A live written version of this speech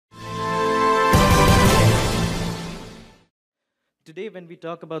Today, when we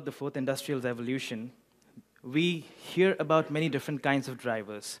talk about the fourth industrial revolution, we hear about many different kinds of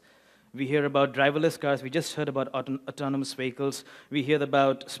drivers. We hear about driverless cars. We just heard about autonomous vehicles. We hear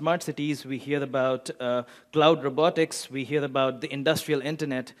about smart cities. We hear about cloud robotics. We hear about the industrial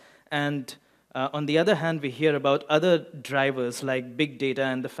internet. And on the other hand, we hear about other drivers like big data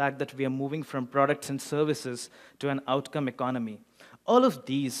and the fact that we are moving from products and services to an outcome economy. All of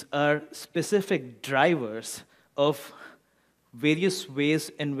these are specific drivers of various ways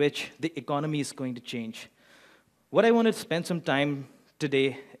in which the economy is going to change. What I want to spend some time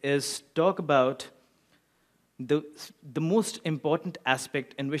today is talk about the most important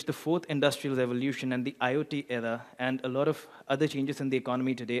aspect in which the fourth industrial revolution and the IoT era and a lot of other changes in the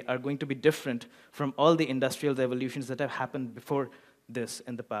economy today are going to be different from all the industrial revolutions that have happened before this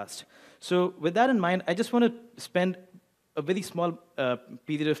in the past. So with that in mind, I just want to spend a very small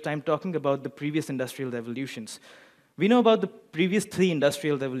period of time talking about the previous industrial revolutions. We know about the previous three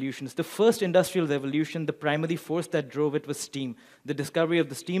industrial revolutions. The first industrial revolution, the primary force that drove it was steam. The discovery of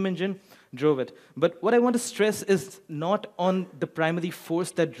the steam engine drove it. But what I want to stress is not on the primary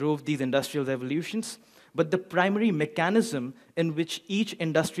force that drove these industrial revolutions, but the primary mechanism in which each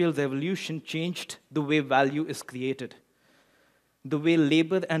industrial revolution changed the way value is created, the way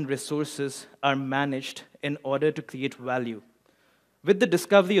labor and resources are managed in order to create value. With the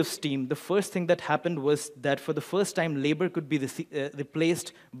discovery of steam, the first thing that happened was that for the first time, labor could be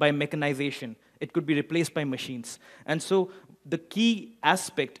replaced by mechanization. It could be replaced by machines. And so the key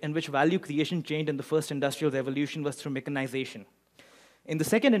aspect in which value creation changed in the first industrial revolution was through mechanization. In the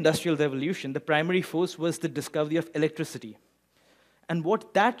second industrial revolution, the primary force was the discovery of electricity. And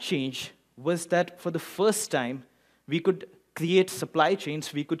what that changed was that for the first time, we could create supply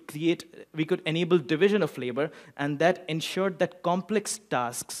chains, we could enable division of labor, and that ensured that complex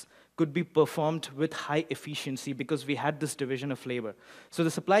tasks could be performed with high efficiency because we had this division of labor. So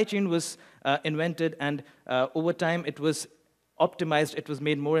the supply chain was invented, and over time it was optimized, it was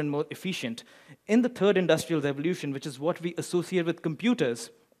made more and more efficient. In the third industrial revolution, which is what we associate with computers,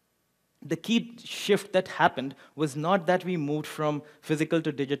 the key shift that happened was not that we moved from physical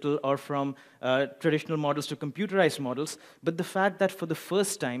to digital or from traditional models to computerized models, but the fact that for the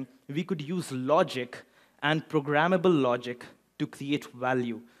first time, we could use logic and programmable logic to create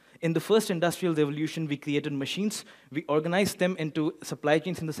value. In the first industrial revolution, we created machines. We organized them into supply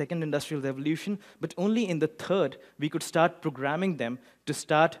chains in the second industrial revolution, but only in the third, we could start programming them to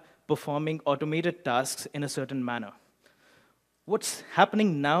start performing automated tasks in a certain manner. What's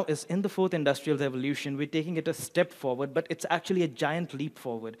happening now is in the fourth industrial revolution, we're taking it a step forward, but it's actually a giant leap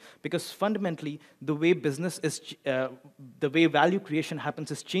forward because fundamentally, the way business is, the way value creation happens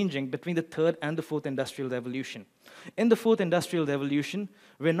is changing between the third and the fourth industrial revolution. In the fourth industrial revolution,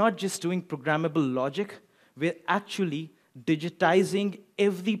 we're not just doing programmable logic, we're actually digitizing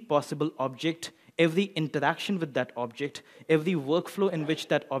every possible object, every interaction with that object, every workflow in which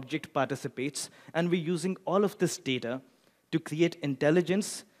that object participates, and we're using all of this data to create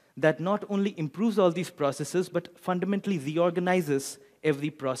intelligence that not only improves all these processes, but fundamentally reorganizes every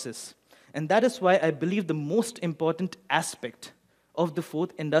process. And that is why I believe the most important aspect of the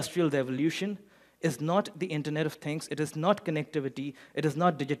fourth industrial revolution is not the Internet of Things, it is not connectivity, it is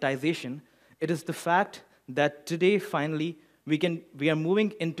not digitization, it is the fact that today, finally, we are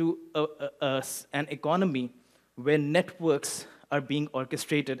moving into an economy where networks are being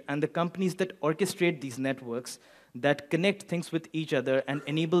orchestrated, and the companies that orchestrate these networks that connect things with each other and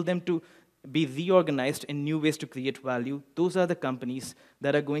enable them to be reorganized in new ways to create value, those are the companies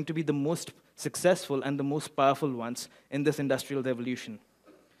that are going to be the most successful and the most powerful ones in this industrial revolution.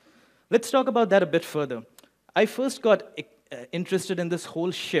 Let's talk about that a bit further. I first got interested in this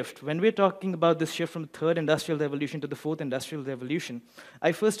whole shift. When we're talking about this shift from the third industrial revolution to the fourth industrial revolution,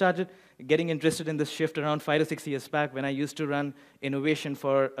 I first started getting interested in this shift around 5 to 6 years back when I used to run innovation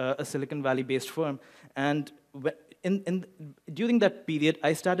for a Silicon Valley-based firm. And during that period,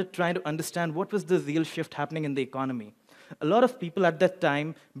 I started trying to understand what was the real shift happening in the economy. A lot of people at that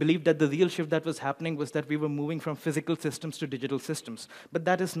time believed that the real shift that was happening was that we were moving from physical systems to digital systems. But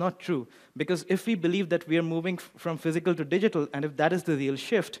that is not true, because if we believe that we are moving from physical to digital, and if that is the real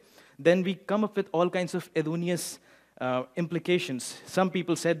shift, then we come up with all kinds of erroneous implications. Some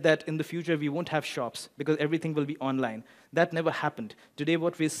people said that in the future we won't have shops because everything will be online. That never happened. Today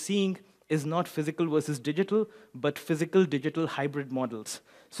what we're seeing is not physical versus digital, but physical-digital hybrid models.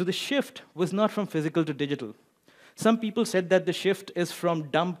 So the shift was not from physical to digital. Some people said that the shift is from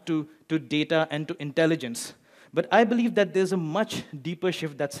dump to data and to intelligence. But I believe that there's a much deeper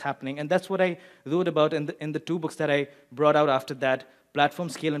shift that's happening, and that's what I wrote about in the two books that I brought out after that, Platform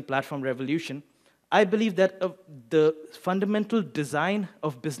Scale and Platform Revolution. I believe that the fundamental design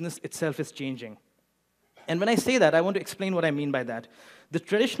of business itself is changing. And when I say that, I want to explain what I mean by that. The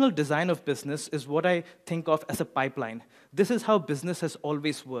traditional design of business is what I think of as a pipeline. This is how business has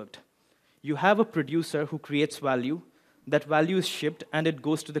always worked. You have a producer who creates value, that value is shipped, and it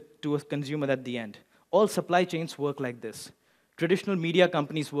goes to a consumer at the end. All supply chains work like this. Traditional media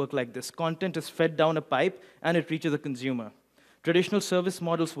companies work like this. Content is fed down a pipe, and it reaches a consumer. Traditional service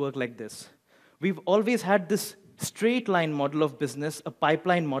models work like this. We've always had this straight line model of business, a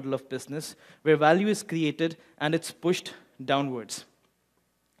pipeline model of business, where value is created and it's pushed downwards.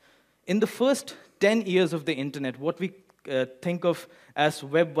 In the first 10 years of the internet, what we think of as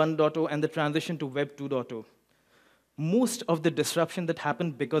Web 1.0 and the transition to Web 2.0, most of the disruption that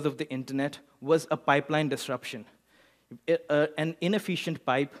happened because of the internet was a pipeline disruption. An inefficient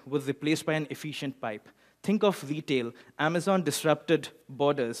pipe was replaced by an efficient pipe. Think of retail. Amazon disrupted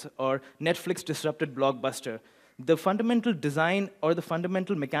Borders, or Netflix disrupted Blockbuster. The fundamental design or the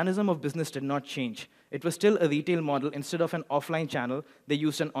fundamental mechanism of business did not change. It was still a retail model. Instead of an offline channel, they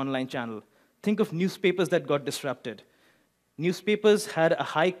used an online channel. Think of newspapers that got disrupted. Newspapers had a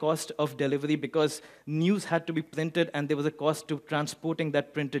high cost of delivery because news had to be printed, and there was a cost to transporting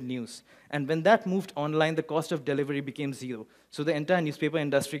that printed news. And when that moved online, the cost of delivery became zero. So the entire newspaper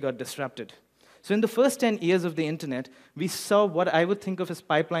industry got disrupted. So in the first 10 years of the internet, we saw what I would think of as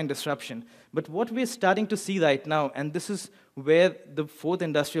pipeline disruption. But what we're starting to see right now, and this is where the fourth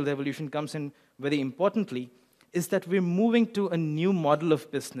industrial revolution comes in very importantly, is that we're moving to a new model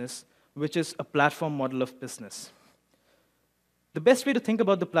of business, which is a platform model of business. The best way to think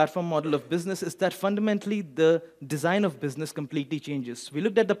about the platform model of business is that fundamentally the design of business completely changes. We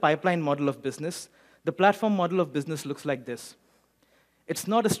looked at the pipeline model of business. The platform model of business looks like this. It's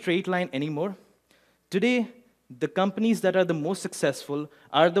not a straight line anymore. Today, the companies that are the most successful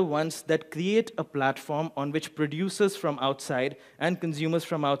are the ones that create a platform on which producers from outside and consumers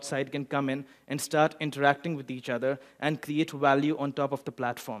from outside can come in and start interacting with each other and create value on top of the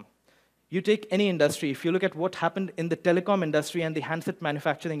platform. You take any industry, if you look at what happened in the telecom industry and the handset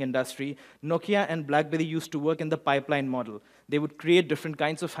manufacturing industry, Nokia and BlackBerry used to work in the pipeline model. They would create different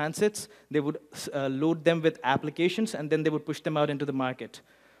kinds of handsets, they would load them with applications, and then they would push them out into the market.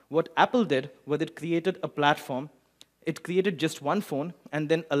 What Apple did was it created a platform. It created just one phone and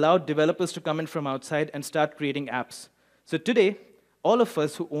then allowed developers to come in from outside and start creating apps. So today, all of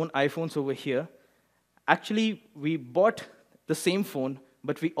us who own iPhones over here, actually, we bought the same phone,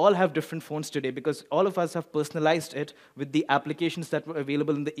 but we all have different phones today because all of us have personalized it with the applications that were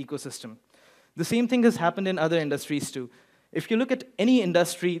available in the ecosystem. The same thing has happened in other industries too. If you look at any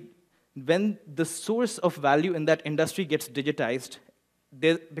industry, when the source of value in that industry gets digitized,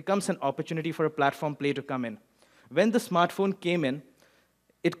 there becomes an opportunity for a platform play to come in. When the smartphone came in,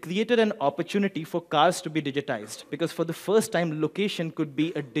 it created an opportunity for cars to be digitized, because for the first time, location could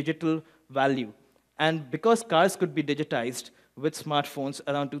be a digital value. And because cars could be digitized with smartphones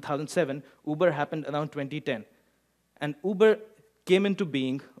around 2007, Uber happened around 2010. And Uber came into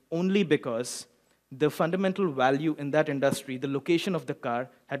being only because the fundamental value in that industry, the location of the car,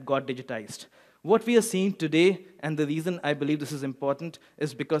 had got digitized. What we are seeing today, and the reason I believe this is important,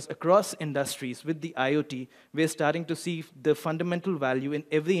 is because across industries with the IoT, we're starting to see the fundamental value in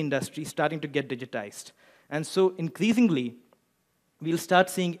every industry starting to get digitized. And so increasingly, we'll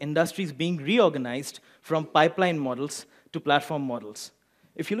start seeing industries being reorganized from pipeline models to platform models.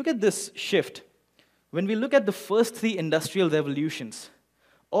 If you look at this shift, when we look at the first three industrial revolutions,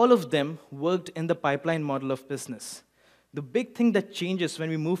 all of them worked in the pipeline model of business. The big thing that changes when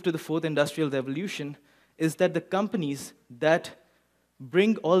we move to the fourth industrial revolution is that the companies that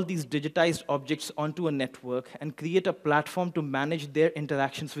bring all these digitized objects onto a network and create a platform to manage their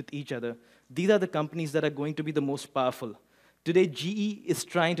interactions with each other, these are the companies that are going to be the most powerful. Today, GE is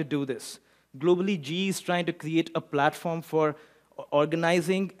trying to do this. Globally, GE is trying to create a platform for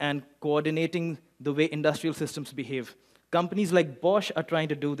organizing and coordinating the way industrial systems behave. Companies like Bosch are trying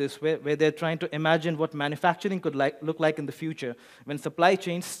to do this, where they're trying to imagine what manufacturing could look like in the future, when supply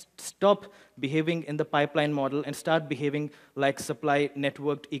chains stop behaving in the pipeline model and start behaving like supply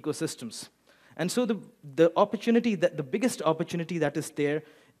networked ecosystems. And so the opportunity, the biggest opportunity that is there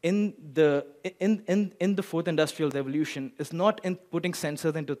in the fourth industrial revolution is not in putting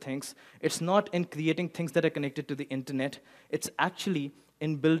sensors into things. It's not in creating things that are connected to the internet. It's actually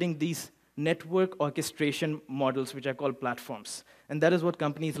in building these network orchestration models, which are called platforms. And that is what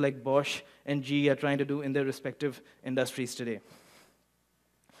companies like Bosch and GE are trying to do in their respective industries today.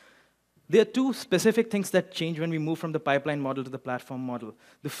 There are two specific things that change when we move from the pipeline model to the platform model.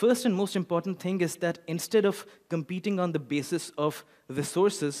 The first and most important thing is that instead of competing on the basis of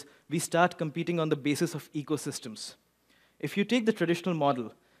resources, we start competing on the basis of ecosystems. If you take the traditional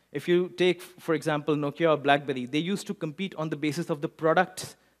model, if you take, for example, Nokia or BlackBerry, they used to compete on the basis of the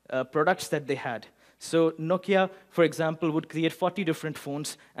products that they had. So Nokia, for example, would create 40 different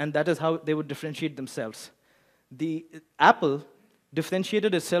phones, and that is how they would differentiate themselves. Apple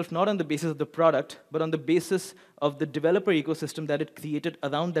differentiated itself not on the basis of the product, but on the basis of the developer ecosystem that it created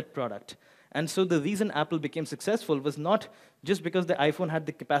around that product. And so the reason Apple became successful was not just because the iPhone had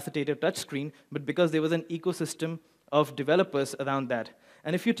the capacitive touchscreen, but because there was an ecosystem of developers around that.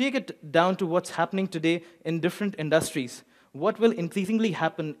 And if you take it down to what's happening today in different industries, what will increasingly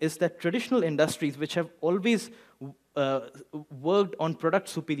happen is that traditional industries, which have always worked on product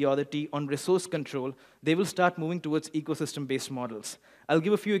superiority, on resource control, they will start moving towards ecosystem-based models. I'll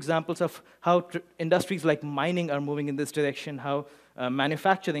give a few examples of how industries like mining are moving in this direction, how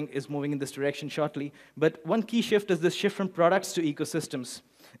manufacturing is moving in this direction shortly. But one key shift is this shift from products to ecosystems.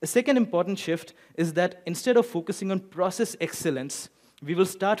 A second important shift is that instead of focusing on process excellence, we will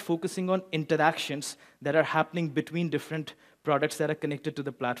start focusing on interactions that are happening between different products that are connected to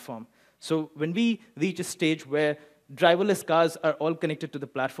the platform. So when we reach a stage where driverless cars are all connected to the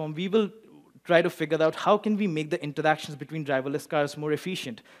platform, we will try to figure out how can we make the interactions between driverless cars more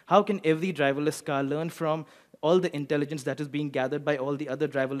efficient? How can every driverless car learn from all the intelligence that is being gathered by all the other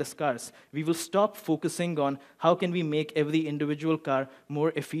driverless cars? We will stop focusing on how can we make every individual car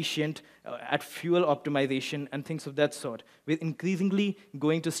more efficient at fuel optimization and things of that sort. We're increasingly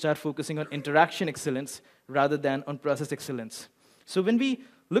going to start focusing on interaction excellence rather than on process excellence. So when we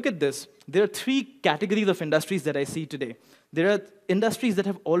look at this, there are three categories of industries that I see today. There are industries that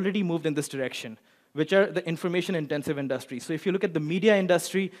have already moved in this direction, which are the information-intensive industries. So if you look at the media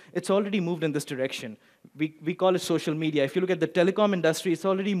industry, it's already moved in this direction. We call it social media. If you look at the telecom industry, it's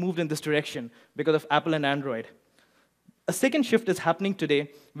already moved in this direction because of Apple and Android. A second shift is happening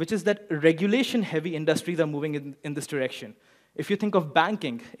today, which is that regulation-heavy industries are moving in this direction. If you think of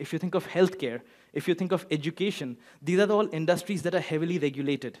banking, if you think of healthcare, if you think of education, these are all industries that are heavily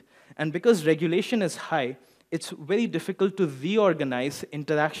regulated. And because regulation is high, it's very difficult to reorganize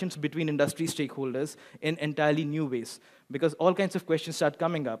interactions between industry stakeholders in entirely new ways, because all kinds of questions start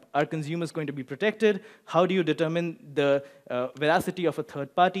coming up. Are consumers going to be protected? How do you determine the veracity of a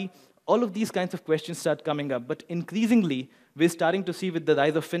third party? All of these kinds of questions start coming up. But increasingly, we're starting to see with the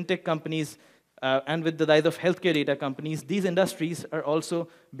rise of fintech companies and with the rise of healthcare data companies, these industries are also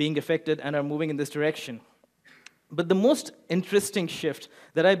being affected and are moving in this direction. But the most interesting shift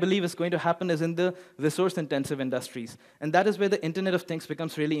that I believe is going to happen is in the resource-intensive industries. And that is where the Internet of Things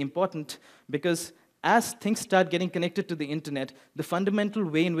becomes really important, because as things start getting connected to the Internet, the fundamental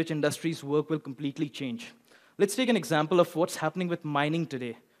way in which industries work will completely change. Let's take an example of what's happening with mining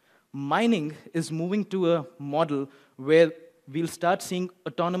today. Mining is moving to a model where we'll start seeing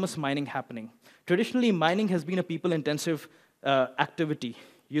autonomous mining happening. Traditionally, mining has been a people-intensive activity.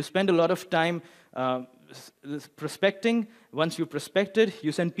 You spend a lot of time prospecting. Once you prospected,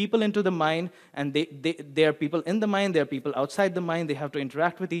 you send people into the mine, and there are people in the mine, there are people outside the mine, they have to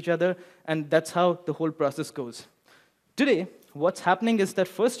interact with each other, and that's how the whole process goes. Today, what's happening is that,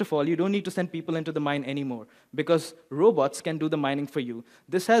 first of all, you don't need to send people into the mine anymore, because robots can do the mining for you.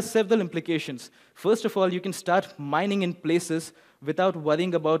 This has several implications. First of all, you can start mining in places without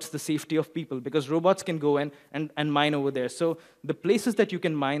worrying about the safety of people, because robots can go in and mine over there. So the places that you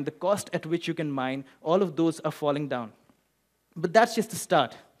can mine, the cost at which you can mine, all of those are falling down. But that's just the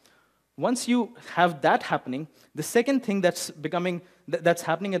start. Once you have that happening, the second thing that's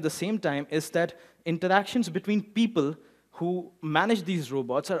happening at the same time is that interactions between people who manage these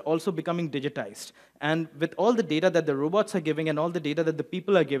robots are also becoming digitized. And with all the data that the robots are giving and all the data that the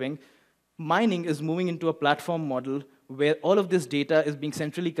people are giving, mining is moving into a platform model where all of this data is being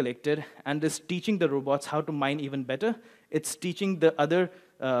centrally collected and is teaching the robots how to mine even better. It's teaching the other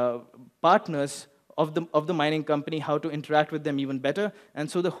partners of the mining company how to interact with them even better. And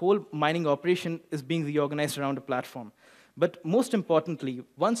so the whole mining operation is being reorganized around a platform. But most importantly,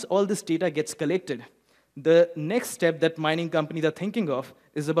 once all this data gets collected, the next step that mining companies are thinking of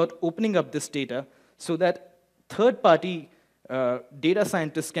is about opening up this data so that third-party data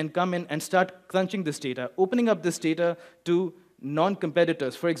scientists can come in and start crunching this data, opening up this data to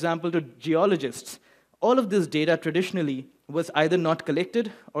non-competitors, for example, to geologists. All of this data traditionally was either not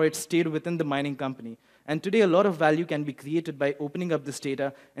collected or it stayed within the mining company. And today, a lot of value can be created by opening up this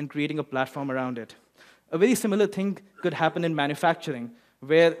data and creating a platform around it. A very similar thing could happen in manufacturing,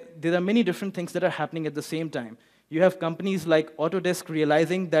 where there are many different things that are happening at the same time. You have companies like Autodesk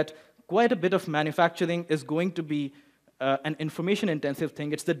realizing that quite a bit of manufacturing is going to be an information-intensive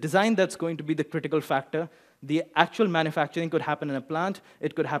thing. It's the design that's going to be the critical factor. The actual manufacturing could happen in a plant.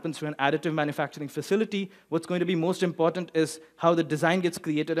 It could happen through an additive manufacturing facility. What's going to be most important is how the design gets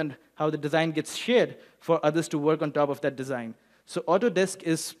created and how the design gets shared for others to work on top of that design. So Autodesk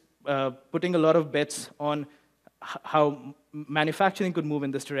is putting a lot of bets on how manufacturing could move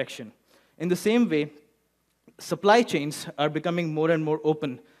in this direction. In the same way, supply chains are becoming more and more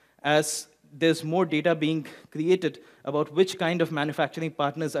open as there's more data being created about which kind of manufacturing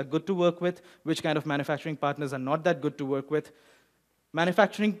partners are good to work with, which kind of manufacturing partners are not that good to work with.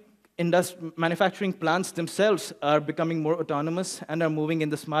 Manufacturing plants themselves are becoming more autonomous and are moving in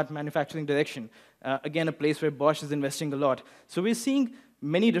the smart manufacturing direction. Again, a place where Bosch is investing a lot. So we're seeing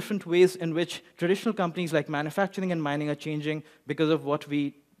many different ways in which traditional companies like manufacturing and mining are changing because of what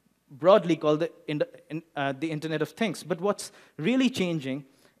we broadly call the Internet of Things. But what's really changing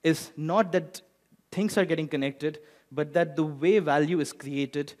is not that things are getting connected, but that the way value is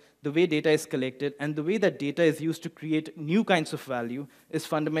created, the way data is collected, and the way that data is used to create new kinds of value is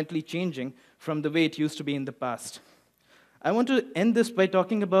fundamentally changing from the way it used to be in the past. I want to end this by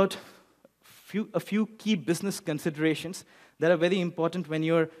talking about a few key business considerations that are very important when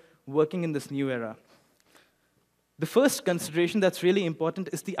you're working in this new era. The first consideration that's really important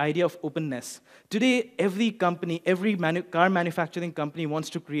is the idea of openness. Today, every company, every car manufacturing company wants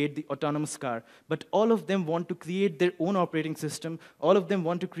to create the autonomous car, but all of them want to create their own operating system, all of them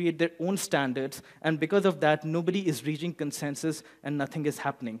want to create their own standards, and because of that, nobody is reaching consensus and nothing is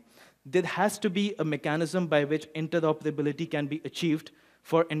happening. There has to be a mechanism by which interoperability can be achieved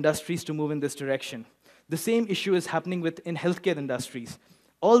for industries to move in this direction. The same issue is happening in healthcare industries.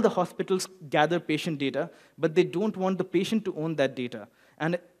 All the hospitals gather patient data, but they don't want the patient to own that data.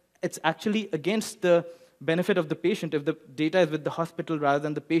 And it's actually against the benefit of the patient if the data is with the hospital rather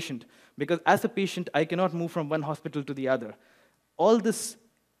than the patient. Because as a patient, I cannot move from one hospital to the other. All this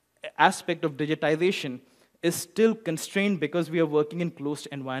aspect of digitization is still constrained because we are working in closed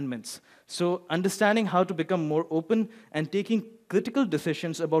environments. So understanding how to become more open and taking critical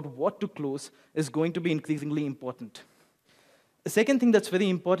decisions about what to close is going to be increasingly important. The second thing that's very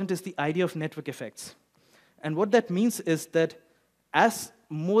important is the idea of network effects. And what that means is that as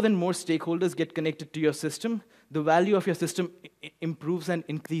more and more stakeholders get connected to your system, the value of your system improves and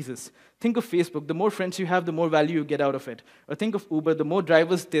increases. Think of Facebook. The more friends you have, the more value you get out of it. Or think of Uber. The more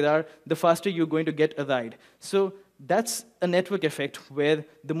drivers there are, the faster you're going to get a ride. So that's a network effect where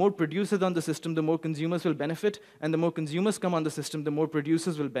the more producers on the system, the more consumers will benefit, and the more consumers come on the system, the more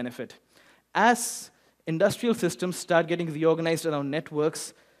producers will benefit. As industrial systems start getting reorganized around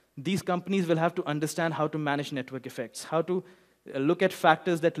networks, these companies will have to understand how to manage network effects, how to look at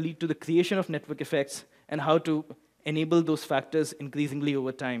factors that lead to the creation of network effects, and how to enable those factors increasingly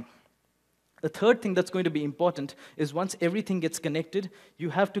over time. The third thing that's going to be important is once everything gets connected,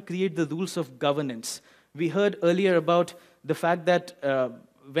 you have to create the rules of governance. We heard earlier about the fact that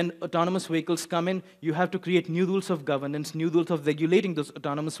when autonomous vehicles come in, you have to create new rules of governance, new rules of regulating those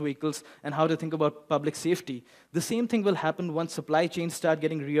autonomous vehicles, and how to think about public safety. The same thing will happen once supply chains start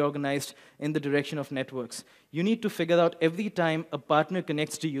getting reorganized in the direction of networks. You need to figure out every time a partner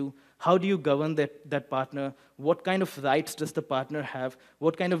connects to you, how do you govern that partner? What kind of rights does the partner have?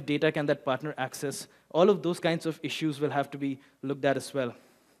 What kind of data can that partner access? All of those kinds of issues will have to be looked at as well.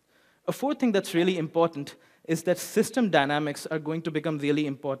 A fourth thing that's really important is that system dynamics are going to become really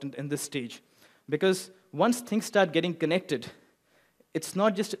important in this stage. Because once things start getting connected, it's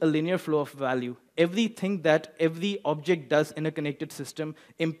not just a linear flow of value. Everything that every object does in a connected system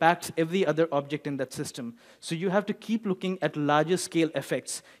impacts every other object in that system. So you have to keep looking at larger scale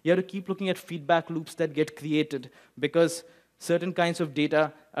effects. You have to keep looking at feedback loops that get created because certain kinds of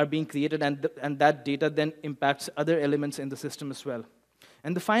data are being created and that data then impacts other elements in the system as well.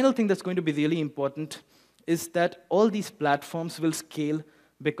 And the final thing that's going to be really important is that all these platforms will scale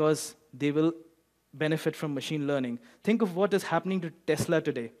because they will benefit from machine learning. Think of what is happening to Tesla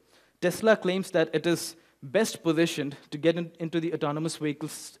today. Tesla claims that it is best positioned to get into the autonomous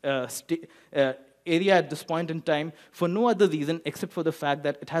vehicles area at this point in time for no other reason except for the fact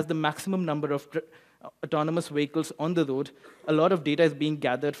that it has the maximum number of autonomous vehicles on the road. A lot of data is being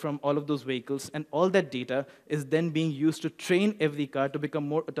gathered from all of those vehicles, and all that data is then being used to train every car to become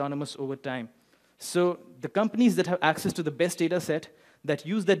more autonomous over time. So the companies that have access to the best data set, that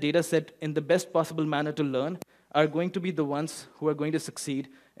use that data set in the best possible manner to learn, are going to be the ones who are going to succeed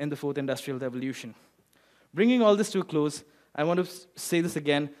in the fourth industrial revolution. Bringing all this to a close, I want to say this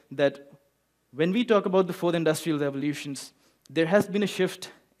again, that when we talk about the fourth industrial revolutions, there has been a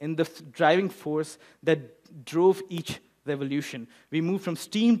shift in the driving force that drove each revolution. We moved from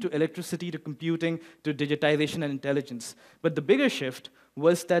steam to electricity to computing to digitization and intelligence. But the bigger shift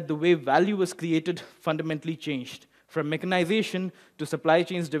was that the way value was created fundamentally changed, from mechanization to supply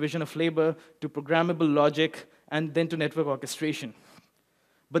chains division of labor to programmable logic and then to network orchestration.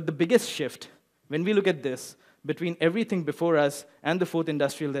 But the biggest shift, when we look at this, between everything before us and the fourth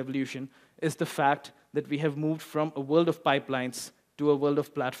industrial revolution, is the fact that we have moved from a world of pipelines to a world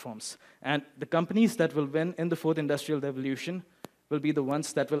of platforms. And the companies that will win in the fourth industrial revolution will be the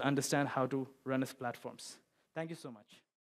ones that will understand how to run as platforms. Thank you so much.